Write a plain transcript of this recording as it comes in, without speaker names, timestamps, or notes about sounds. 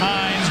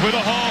with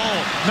a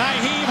hole.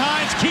 Nyheim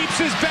Hines keeps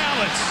his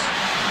balance.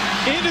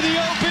 Into the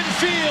open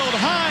field.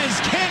 Hines,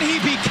 can he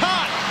be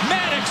caught?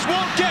 Maddox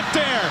won't get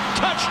there.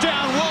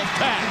 Touchdown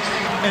Wolfpack.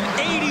 An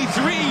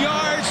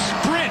 83-yard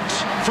sprint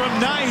from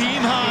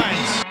Nyheim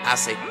Hines. I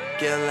say,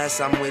 unless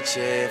I'm with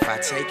you. If I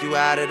take you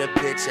out of the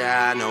picture,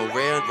 I know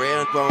real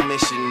won't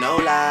miss you. No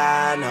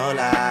lie, no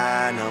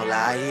lie, no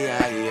lie,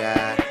 yeah,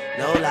 yeah.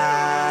 No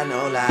lie,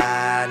 no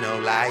lie, no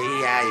lie,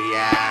 yeah,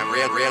 yeah.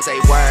 Real say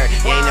word.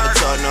 You ain't never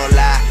told no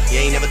lie. You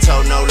ain't never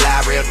told no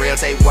lie. Real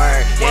say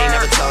word. You ain't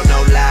never told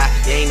no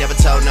lie. You ain't never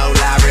told no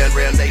lie.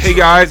 Real say. Hey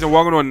guys, and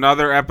welcome to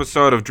another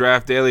episode of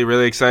Draft Daily.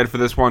 Really excited for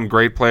this one.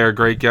 Great player,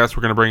 great guest.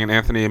 We're going to bring in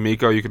Anthony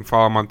Amico. You can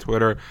follow him on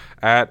Twitter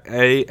at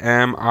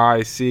AMICSTA.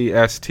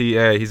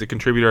 He's a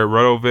contributor at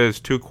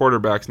Rotoviz, 2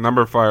 quarterbacks,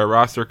 number fire,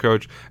 roster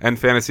coach, and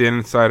fantasy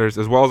insiders,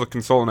 as well as a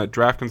consultant at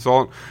Draft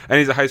Consultant, and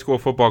he's a high school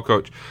football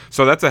coach.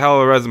 So that's a hell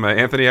of a resume.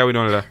 Anthony, how are we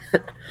doing today?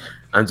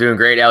 I'm doing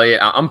great, Elliot.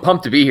 I'm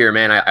pumped to be here,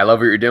 man. I love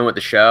what you're doing with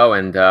the show,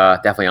 and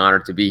definitely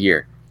honored to be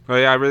here. Well,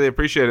 yeah, I really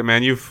appreciate it,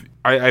 man.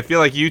 I feel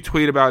like you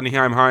tweet about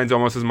Nyheim Hines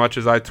almost as much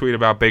as I tweet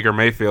about Baker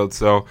Mayfield.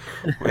 So,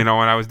 when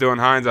I was doing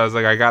Hines, I was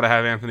like, I got to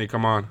have Anthony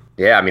come on.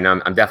 Yeah, I mean, I'm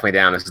definitely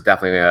down. This is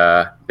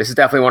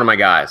definitely one of my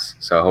guys.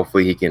 So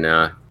hopefully he can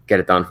get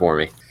it done for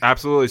me.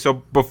 Absolutely. So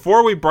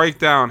before we break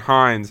down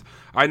Hines,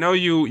 I know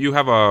you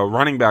have a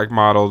running back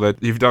model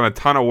that you've done a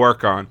ton of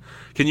work on.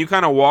 Can you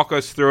kind of walk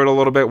us through it a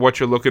little bit, what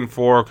you're looking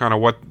for, kind of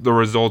what the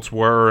results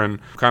were, and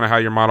kind of how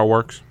your model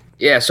works?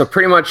 Yeah, so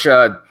pretty much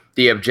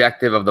the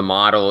objective of the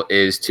model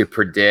is to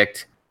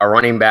predict a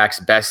running back's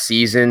best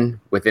season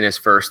within his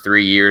first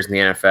 3 years in the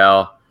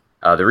NFL.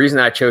 The reason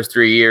I chose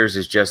 3 years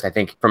is just, I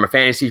think, from a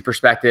fantasy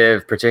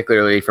perspective,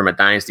 particularly from a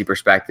dynasty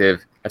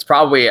perspective, that's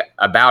probably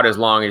about as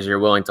long as you're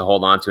willing to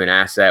hold on to an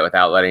asset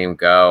without letting him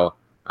go.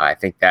 I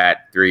think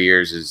that 3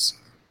 years is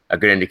a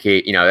good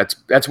indicator.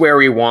 That's where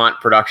we want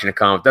production to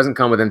come. If it doesn't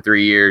come within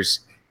 3 years,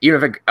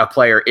 even if a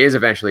player is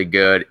eventually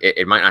good,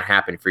 it might not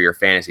happen for your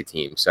fantasy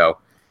team. So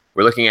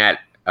we're looking at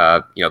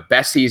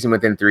best season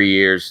within 3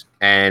 years,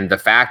 and the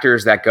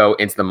factors that go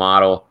into the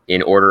model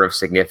in order of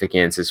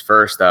significance is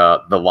first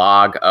the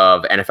log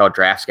of NFL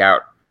Draft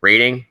Scout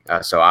rating.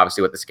 So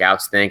obviously what the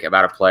scouts think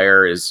about a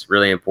player is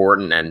really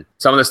important, and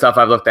some of the stuff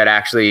I've looked at,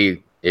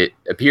 actually it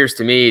appears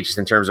to me, just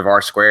in terms of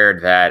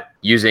R-squared, that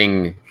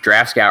using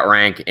Draft Scout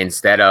rank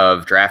instead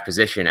of draft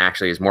position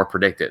actually is more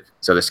predictive.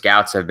 So the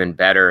scouts have been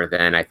better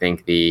than I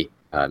think maybe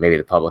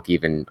the public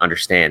even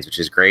understands, which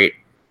is great.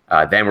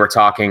 Then we're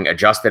talking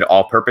adjusted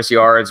all-purpose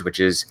yards, which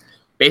is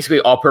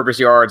basically all-purpose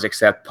yards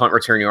except punt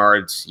return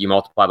yards. You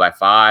multiply by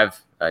 5.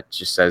 It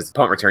just says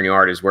punt return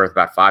yard is worth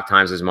about 5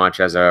 times as much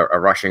as a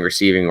rushing,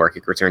 receiving, or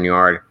kick return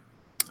yard.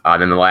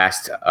 Then the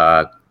last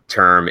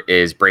term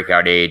is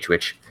breakout age,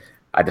 which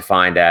I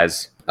defined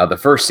as the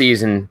first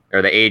season,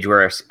 or the age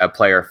where a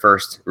player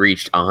first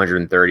reached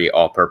 130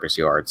 all-purpose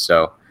yards.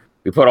 So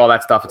we put all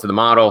that stuff into the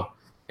model.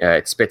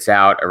 It spits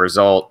out a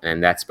result,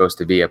 and that's supposed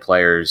to be a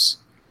player's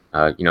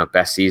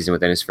best season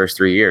within his first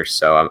 3 years.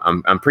 So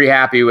I'm pretty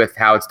happy with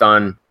how it's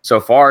done so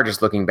far,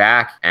 just looking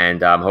back,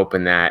 and I'm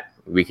hoping that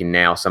we can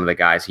nail some of the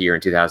guys here in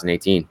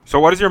 2018.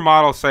 So what does your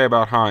model say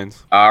about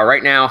Hines?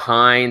 Right now,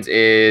 Hines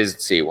is,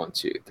 let's see, 1,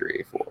 2,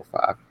 3, 4,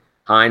 5.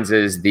 Hines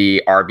is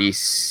the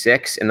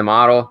RB6 in the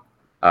model.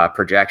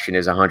 Projection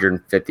is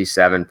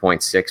 157.6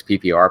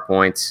 PPR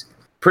points.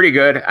 Pretty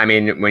good. I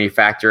mean, when you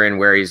factor in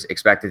where he's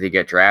expected to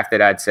get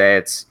drafted, I'd say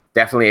it's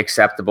definitely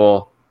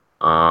acceptable.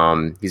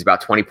 He's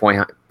about 20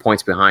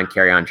 points behind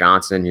Kerryon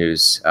Johnson,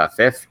 who's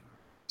 5th.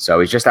 So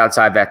he's just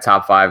outside that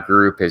top 5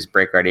 group. His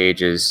breakout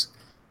age is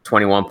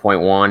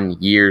 21.1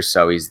 years,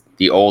 so he's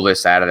the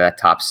oldest out of that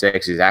top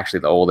 6. He's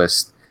actually the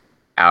oldest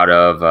out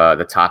of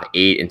the top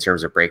 8 in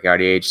terms of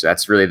breakout age. So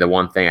that's really the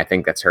one thing I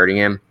think that's hurting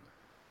him.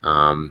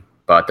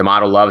 But the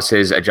model loves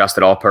his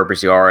adjusted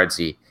all-purpose yards.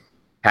 He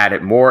had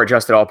more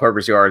adjusted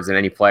all-purpose yards than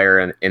any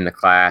player in the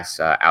class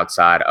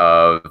outside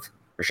of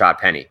Rashad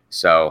Penny.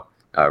 So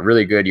a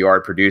really good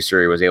yard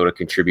producer. He was able to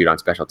contribute on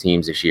special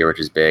teams this year, which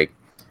is big.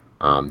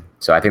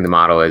 So I think the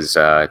model is,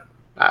 I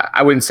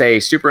wouldn't say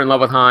super in love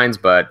with Hines,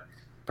 but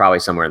probably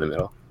somewhere in the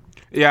middle.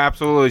 Yeah,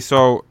 absolutely.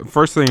 So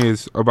first thing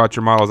is about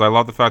your models. I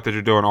love the fact that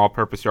you're doing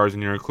all-purpose yards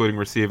and you're including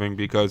receiving,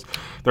 because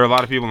there are a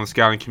lot of people in the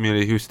scouting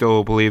community who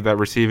still believe that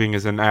receiving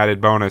is an added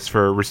bonus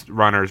for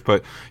runners.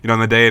 But in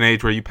the day and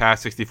age where you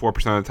pass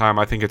 64% of the time,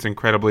 I think it's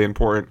incredibly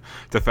important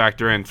to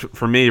factor in.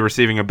 For me,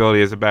 receiving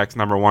ability is a back's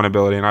number one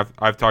ability, and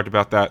I've talked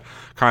about that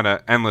kind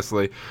of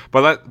endlessly.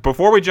 But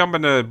before we jump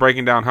into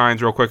breaking down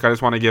Hines real quick, I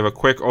just want to give a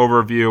quick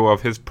overview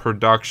of his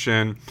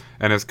production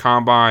and his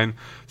combine.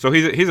 So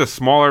he's a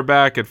smaller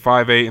back at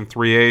 5'8" and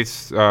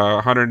 3/8,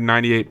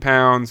 198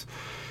 pounds.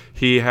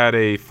 He had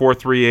a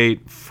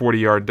 4.38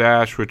 40-yard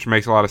dash, which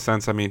makes a lot of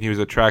sense. I mean, he was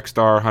a track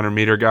star,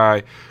 100-meter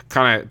guy.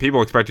 Kind of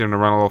people expected him to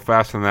run a little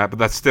faster than that, but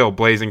that's still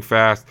blazing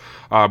fast.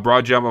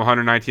 Broad jump of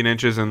 119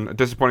 inches and a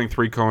disappointing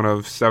 3-cone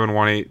of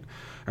 7.18.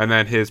 And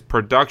then his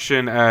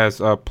production as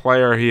a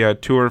player, he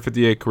had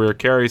 258 career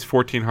carries,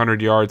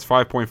 1,400 yards,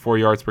 5.4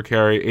 yards per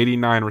carry,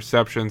 89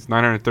 receptions,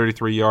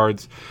 933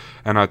 yards,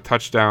 and a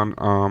touchdown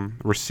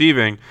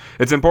receiving.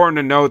 It's important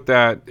to note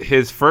that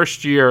his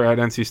first year at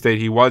NC State,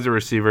 he was a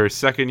receiver. His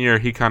second year,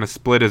 he kind of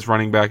split his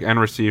running back and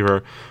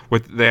receiver.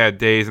 They had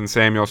Days and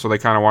Samuel, so they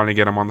kind of wanted to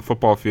get him on the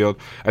football field.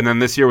 And then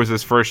this year was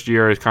his first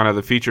year as kind of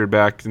the featured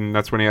back, and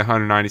that's when he had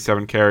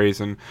 197 carries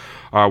and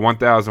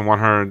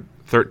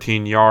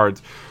 1,113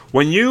 yards.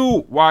 When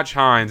you watch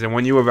Hines and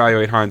when you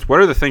evaluate Hines, what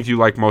are the things you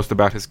like most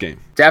about his game?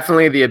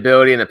 Definitely the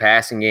ability in the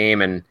passing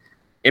game, and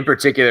in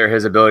particular,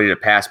 his ability to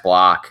pass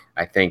block,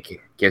 I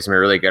think, gives him a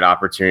really good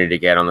opportunity to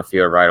get on the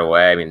field right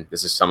away. I mean,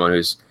 this is someone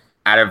who's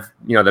out of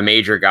the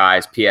major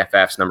guys,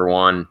 PFF's number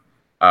one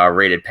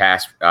rated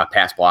pass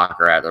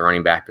blocker at the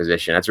running back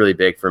position. That's really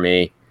big for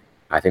me.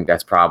 I think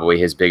that's probably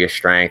his biggest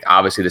strength.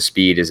 Obviously, the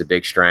speed is a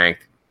big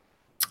strength,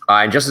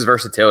 and just his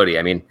versatility.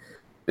 I mean,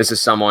 this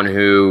is someone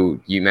who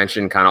you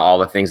mentioned kind of all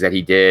the things that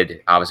he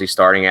did. Obviously,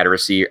 starting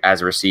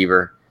as a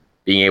receiver.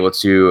 Being able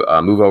to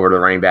move over to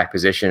the running back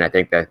position. I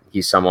think that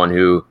he's someone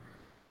who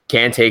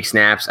can take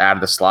snaps out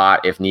of the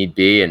slot if need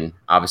be, and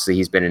obviously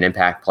he's been an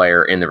impact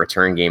player in the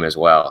return game as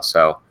well.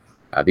 So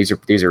these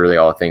are really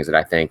all the things that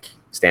I think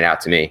stand out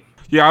to me.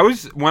 Yeah,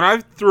 when I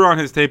threw on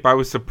his tape, I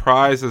was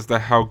surprised as to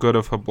how good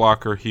of a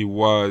blocker he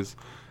was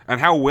and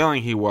how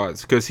willing he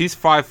was, because he's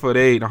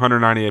 5'8",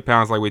 198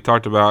 pounds, like we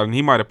talked about, and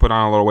he might have put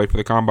on a little weight for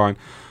the combine.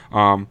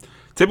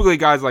 Typically,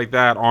 guys like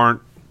that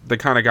aren't the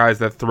kind of guys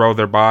that throw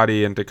their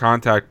body into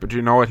contact, but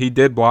you know what? He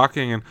did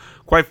blocking, and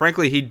quite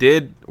frankly, he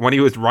did when he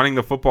was running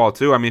the football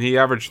too. I mean, he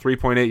averaged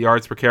 3.8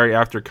 yards per carry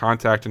after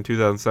contact in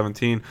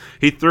 2017.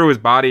 He threw his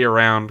body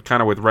around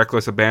kind of with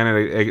reckless abandon.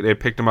 It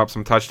picked him up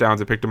some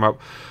touchdowns. It picked him up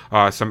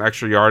some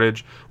extra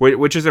yardage,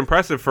 which is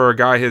impressive for a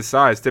guy his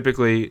size.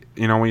 Typically,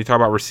 when you talk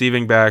about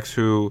receiving backs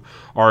who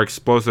are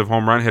explosive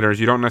home run hitters,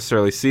 you don't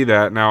necessarily see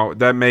that. Now,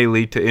 that may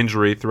lead to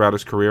injury throughout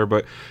his career,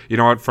 but you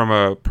know what? From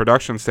a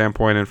production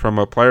standpoint and from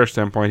a player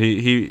standpoint,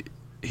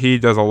 he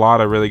does a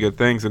lot of really good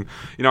things, and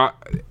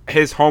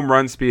his home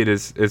run speed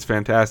is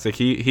fantastic.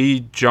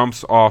 He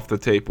jumps off the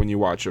tape when you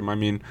watch him. I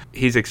mean,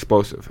 he's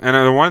explosive.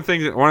 And one of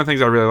the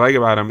things I really like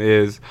about him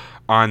is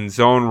on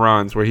zone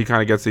runs where he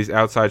kind of gets these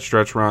outside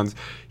stretch runs.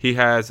 He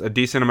has a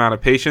decent amount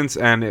of patience,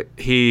 and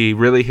he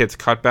really hits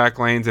cutback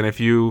lanes. And if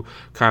you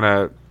kind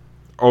of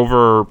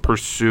over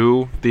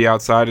pursue the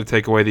outside to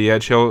take away the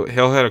edge, he'll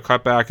hit a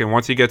cutback, and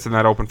once he gets in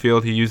that open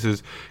field, he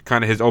uses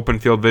kind of his open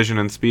field vision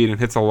and speed and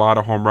hits a lot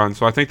of home runs.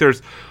 So I think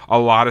there's a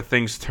lot of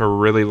things to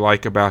really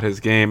like about his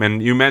game.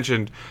 And you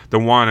mentioned the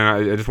one,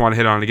 and I just want to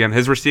hit on it again.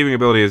 His receiving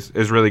ability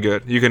is really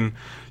good. You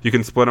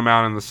can split him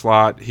out in the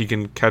slot. He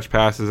can catch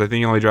passes. I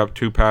think he only dropped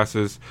 2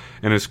 passes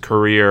in his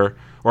career,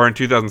 or in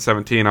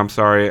 2017, I'm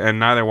sorry, and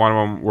neither one of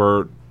them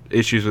were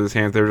issues with his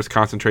hands. They were just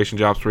concentration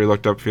jobs where he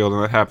looked upfield,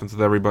 and that happens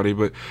with everybody.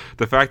 But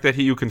the fact that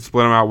you can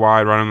split him out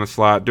wide, run him in the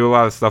slot, do a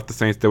lot of stuff the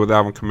Saints did with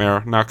Alvin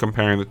Kamara, not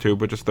comparing the two,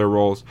 but just their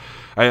roles,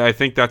 I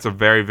think that's a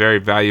very, very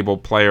valuable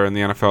player in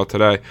the NFL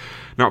today.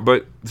 No,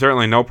 but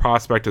certainly no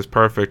prospect is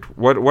perfect.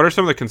 What are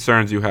some of the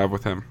concerns you have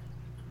with him?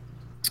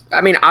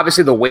 I mean,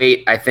 obviously the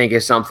weight, I think,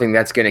 is something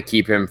that's going to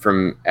keep him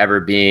from ever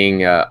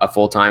being a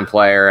full-time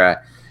player.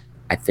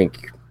 I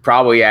think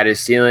probably at his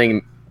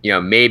ceiling,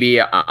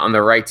 maybe on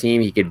the right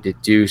team, he could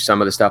do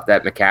some of the stuff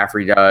that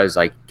McCaffrey does,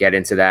 like get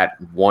into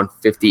that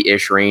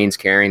 150-ish range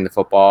carrying the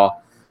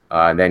football,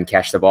 and then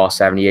catch the ball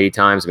 70, 80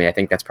 times. I mean, I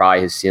think that's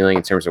probably his ceiling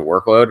in terms of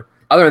workload.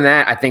 Other than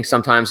that, I think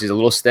sometimes he's a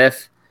little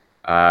stiff.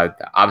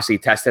 Obviously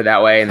tested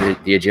that way in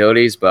the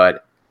agilities,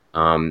 but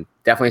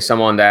definitely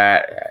someone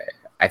that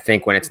I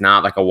think when it's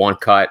not like a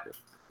one-cut,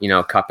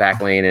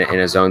 cutback lane in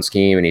a zone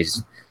scheme, and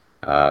he's,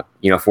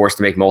 forced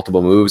to make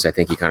multiple moves, I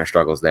think he kind of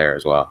struggles there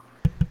as well.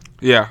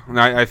 Yeah,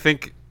 I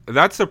think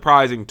that's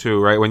surprising too,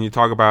 right? When you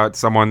talk about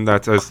someone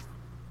that's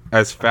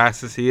as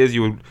fast as he is,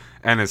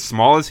 and as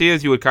small as he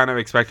is, you would kind of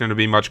expect him to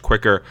be much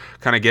quicker,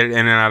 kind of get in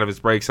and out of his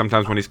breaks.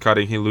 Sometimes when he's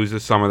cutting, he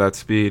loses some of that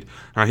speed.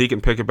 He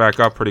can pick it back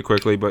up pretty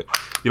quickly, but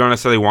you don't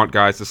necessarily want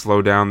guys to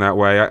slow down that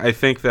way. I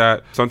think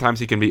that sometimes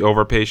he can be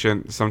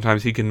over-patient.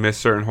 Sometimes he can miss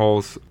certain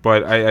holes,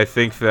 but I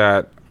think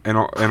that in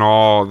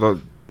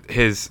all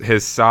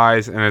his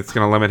size, and it's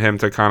going to limit him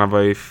to kind of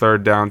a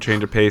third down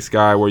change of pace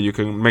guy where you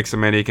can mix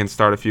him in. He can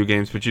start a few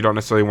games, but you don't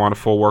necessarily want a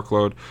full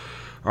workload.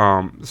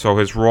 So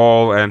his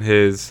roll and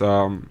his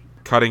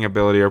cutting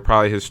ability are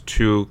probably his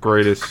 2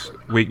 greatest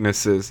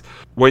weaknesses.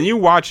 When you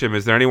watch him,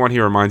 is there anyone he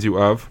reminds you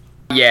of?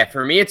 Yeah,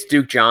 for me, it's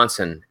Duke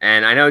Johnson.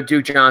 And I know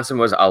Duke Johnson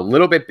was a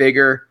little bit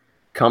bigger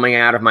coming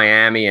out of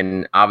Miami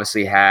and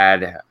obviously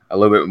had a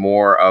little bit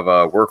more of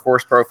a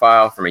workhorse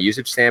profile from a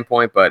usage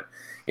standpoint. But,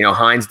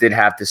 Hines did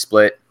have to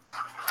split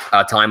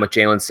time with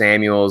Jalen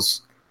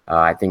Samuels.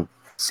 I think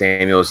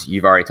Samuels,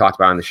 you've already talked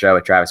about on the show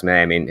with Travis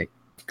May. I mean,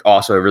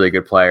 also a really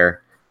good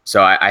player.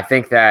 So I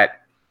think that,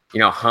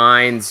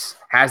 Hines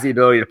has the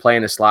ability to play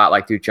in the slot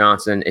like Duke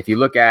Johnson. If you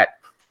look at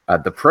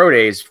the pro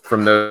days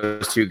from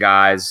those two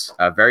guys,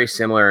 very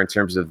similar in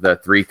terms of the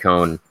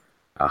 3-cone.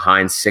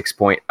 Hines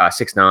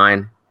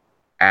 6'9",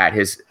 at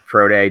his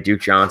pro day,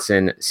 Duke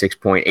Johnson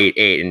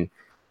 6.88, and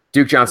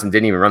Duke Johnson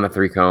didn't even run the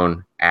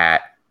 3-cone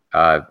at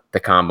the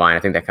combine. I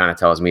think that kind of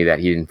tells me that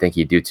he didn't think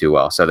he'd do too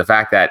well. So the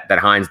fact that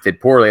Hines did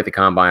poorly at the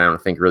combine, I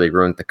don't think really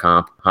ruined the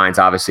comp. Hines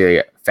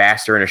obviously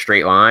faster in a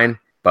straight line,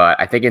 but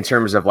I think in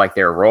terms of like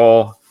their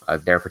role,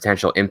 their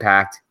potential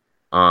impact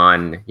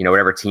on,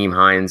 whatever team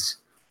Hines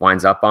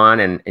winds up on,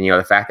 and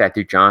the fact that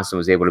Duke Johnson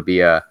was able to be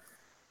a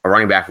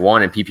running back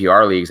 1 in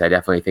PPR leagues, I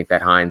definitely think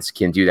that Hines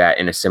can do that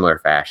in a similar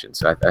fashion.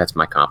 So that's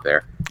my comp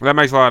there. That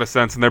makes a lot of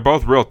sense, and they're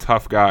both real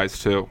tough guys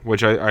too,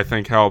 which I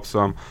think helps.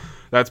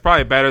 That's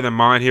probably better than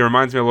mine. He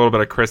reminds me a little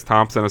bit of Chris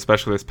Thompson,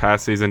 especially this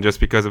past season, just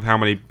because of how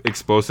many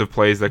explosive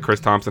plays that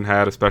Chris Thompson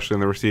had, especially in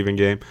the receiving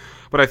game.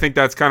 But I think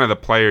that's kind of the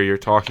player you're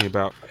talking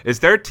about. Is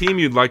there a team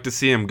you'd like to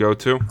see him go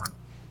to?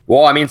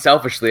 Well, I mean,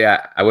 selfishly,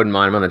 I wouldn't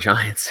mind him on the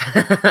Giants.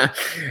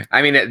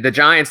 I mean, the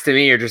Giants to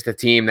me are just a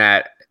team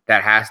that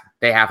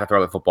they have to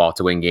throw the football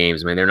to win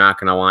games. I mean, they're not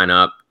going to line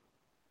up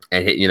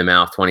and hit you in the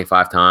mouth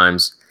 25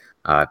 times.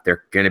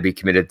 They're going to be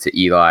committed to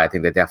Eli. I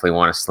think they definitely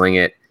want to sling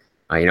it.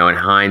 And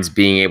Hines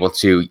being able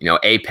to,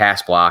 A,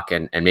 pass block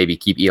and maybe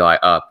keep Eli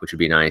up, which would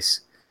be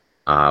nice.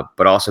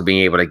 But also being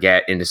able to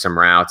get into some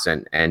routes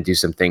and do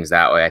some things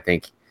that way, I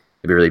think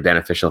would be really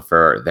beneficial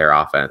for their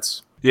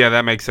offense. Yeah,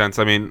 that makes sense.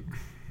 I mean,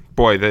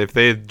 boy, if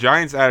the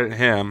Giants added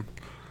him,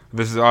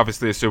 this is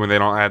obviously assuming they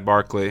don't add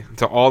Barkley,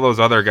 to all those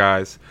other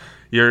guys,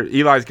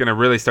 Eli's going to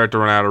really start to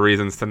run out of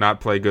reasons to not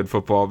play good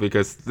football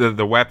because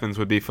the weapons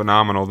would be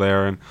phenomenal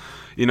there. And,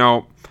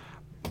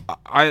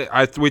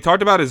 we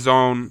talked about his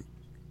zone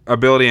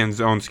ability and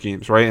zone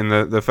schemes, right? And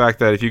the fact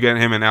that if you get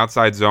him in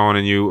outside zone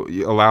and you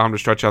allow him to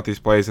stretch out these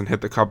plays and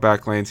hit the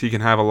cutback lanes, he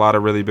can have a lot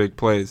of really big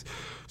plays.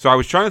 So I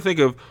was trying to think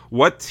of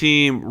what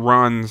team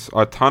runs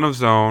a ton of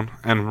zone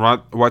and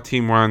what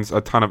team runs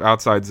a ton of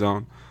outside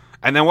zone.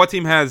 And then what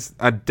team has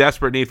a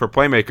desperate need for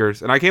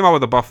playmakers. And I came up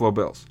with the Buffalo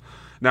Bills.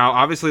 Now,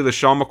 obviously,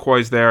 LaShawn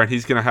McCoy's there, and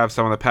he's going to have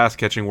some of the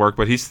pass-catching work,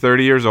 but he's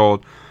 30 years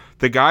old.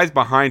 The guys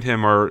behind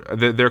him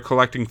they're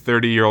collecting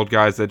 30-year-old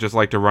guys that just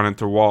like to run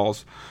into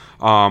walls.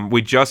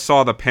 We just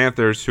saw the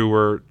Panthers, who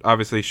were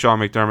obviously Sean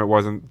McDermott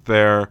wasn't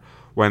there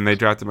when they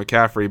drafted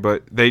McCaffrey,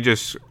 but they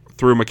just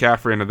threw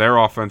McCaffrey into their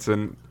offense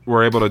and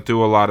were able to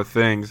do a lot of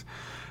things.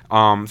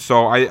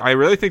 So I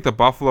really think the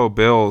Buffalo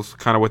Bills,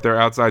 kind of with their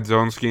outside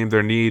zone scheme,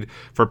 their need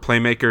for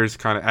playmakers,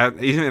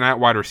 even at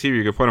wide receiver,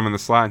 you could put him in the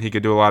slot and he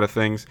could do a lot of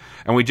things.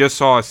 And we just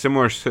saw a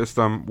similar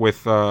system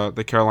with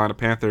the Carolina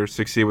Panthers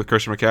succeed with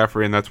Christian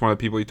McCaffrey, and that's one of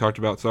the people you talked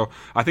about. So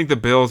I think the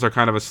Bills are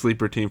kind of a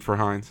sleeper team for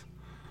Hines.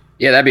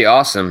 Yeah, that'd be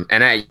awesome.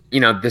 And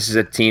this is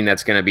a team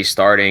that's going to be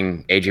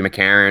starting A.J.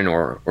 McCarron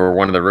or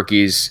one of the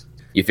rookies.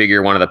 You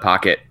figure one of the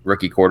pocket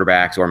rookie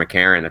quarterbacks or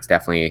McCarron, that's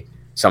definitely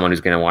someone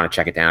who's going to want to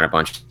check it down a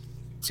bunch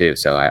too.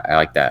 So I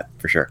like that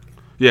for sure.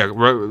 Yeah,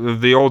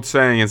 the old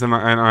saying is, and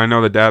I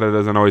know the data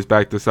doesn't always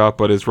back this up,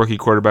 but is rookie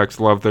quarterbacks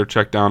love their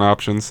check down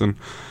options. And,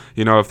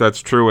 if that's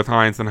true with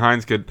Hines, then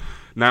Hines could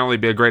not only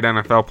be a great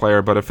NFL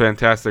player, but a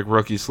fantastic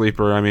rookie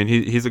sleeper. I mean,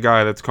 he's a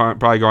guy that's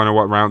probably going to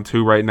round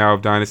 2 right now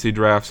of dynasty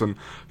drafts and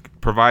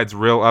provides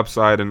real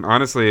upside. And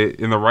honestly,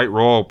 in the right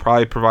role,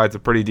 probably provides a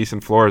pretty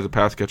decent floor as a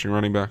pass-catching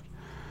running back.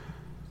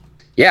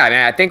 Yeah, I mean,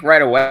 I think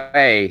right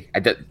away,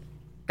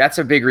 that's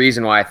a big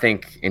reason why I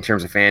think in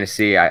terms of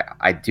fantasy,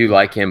 I do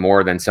like him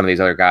more than some of these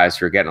other guys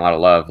who are getting a lot of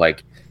love.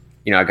 Like,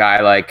 a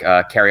guy like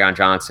Kerryon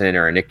Johnson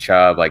or a Nick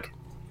Chubb, like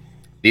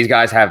these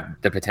guys have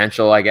the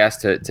potential, I guess,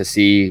 to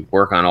see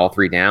work on all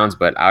 3 downs.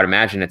 But I would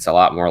imagine it's a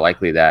lot more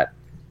likely that,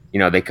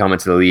 they come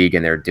into the league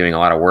and they're doing a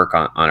lot of work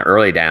on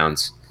early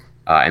downs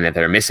and that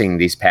they're missing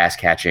these pass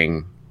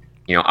catching,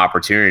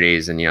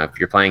 opportunities. And, if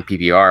you're playing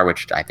PPR,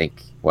 which I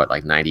think,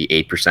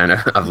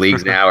 98% of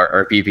leagues now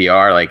are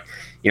PPR, like,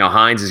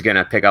 Hines is going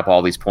to pick up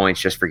all these points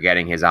just for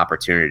getting his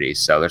opportunities.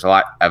 So there's a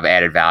lot of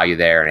added value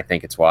there. And I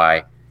think it's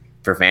why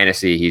for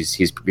fantasy,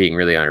 he's being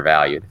really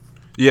undervalued.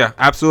 Yeah,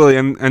 absolutely.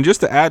 And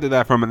just to add to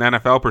that from an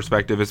NFL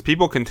perspective is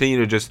people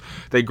continue to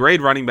they grade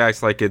running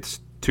backs like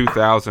it's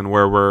 2000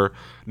 where we're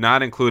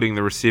not including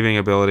the receiving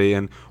ability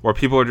or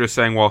people are just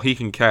saying, well, he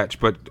can catch.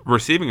 But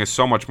receiving is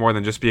so much more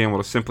than just being able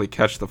to simply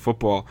catch the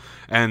football.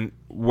 And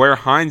where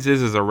Hines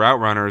is as a route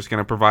runner is going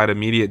to provide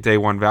immediate day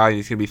one value.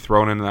 He's going to be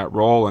thrown into that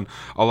role. And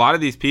a lot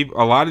of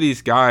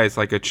these guys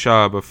like a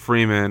Chubb, a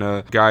Freeman,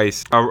 a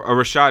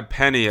Rashad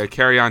Penny, a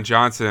Kerryon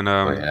Johnson,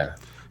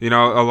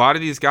 a lot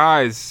of these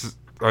guys,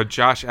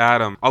 Josh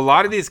Adam, a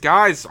lot of these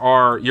guys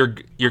are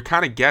you're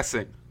kind of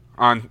guessing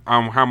on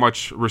how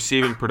much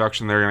receiving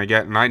production they're going to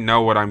get, and I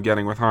know what I'm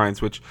getting with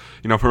Hines, which,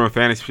 from a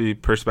fantasy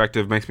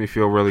perspective makes me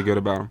feel really good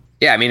about him.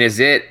 Yeah, I mean, is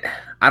it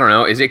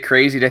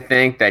crazy to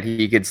think that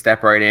he could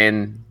step right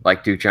in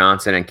like Duke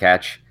Johnson and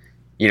catch,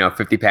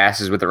 50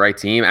 passes with the right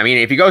team? I mean,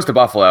 if he goes to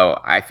Buffalo,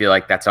 I feel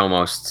like that's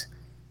almost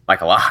like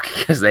a lock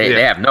because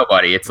they have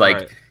nobody. It's like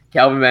right.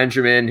 Kelvin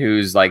Benjamin,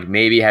 who's like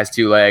maybe has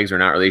 2 legs, we're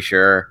not really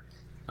sure.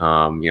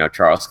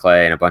 Charles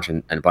Clay and a bunch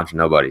of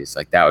nobodies.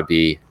 Like that would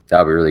be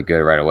really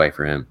good right away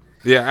for him.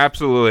 Yeah,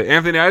 absolutely.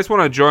 Anthony, I just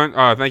want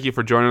to thank you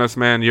for joining us,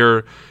 man.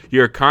 You're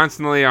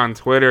constantly on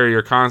Twitter.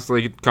 You're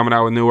constantly coming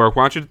out with new work.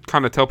 Why don't you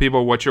kind of tell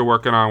people what you're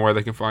working on, where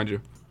they can find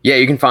you? Yeah,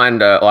 you can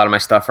find a lot of my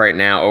stuff right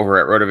now over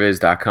at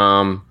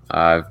rotoviz.com.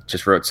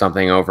 Just wrote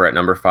something over at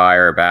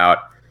Numberfire about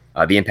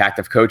the impact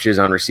of coaches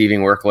on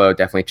receiving workload.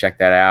 Definitely check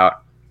that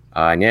out.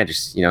 And yeah,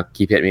 just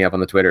keep hitting me up on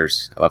the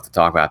Twitters. I love to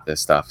talk about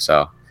this stuff.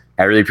 So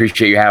I really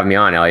appreciate you having me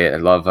on, Elliot. I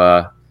love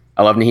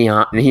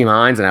Nyheim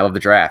Hines, and I love the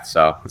draft.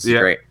 So this is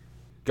great.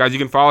 Guys, you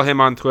can follow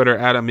him on Twitter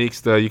at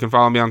Amico. You can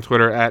follow me on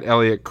Twitter at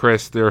Elliot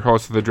Chris. They're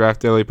hosts of the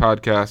Draft Daily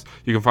podcast.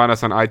 You can find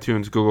us on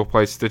iTunes, Google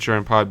Play, Stitcher,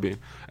 and Podbean.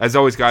 As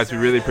always, guys, we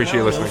really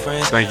appreciate listening.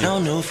 Thank you. No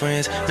new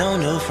friends, no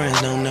new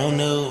friends,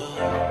 no.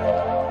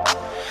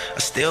 I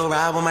still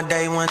ride with my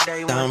day one.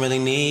 Don't really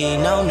need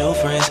no new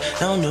friends,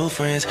 no new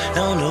friends,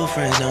 no new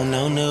friends,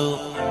 no.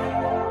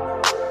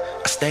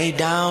 I stayed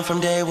down from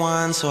day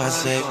one, so I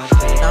say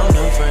no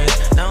new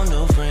friends, no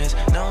new friends,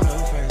 no.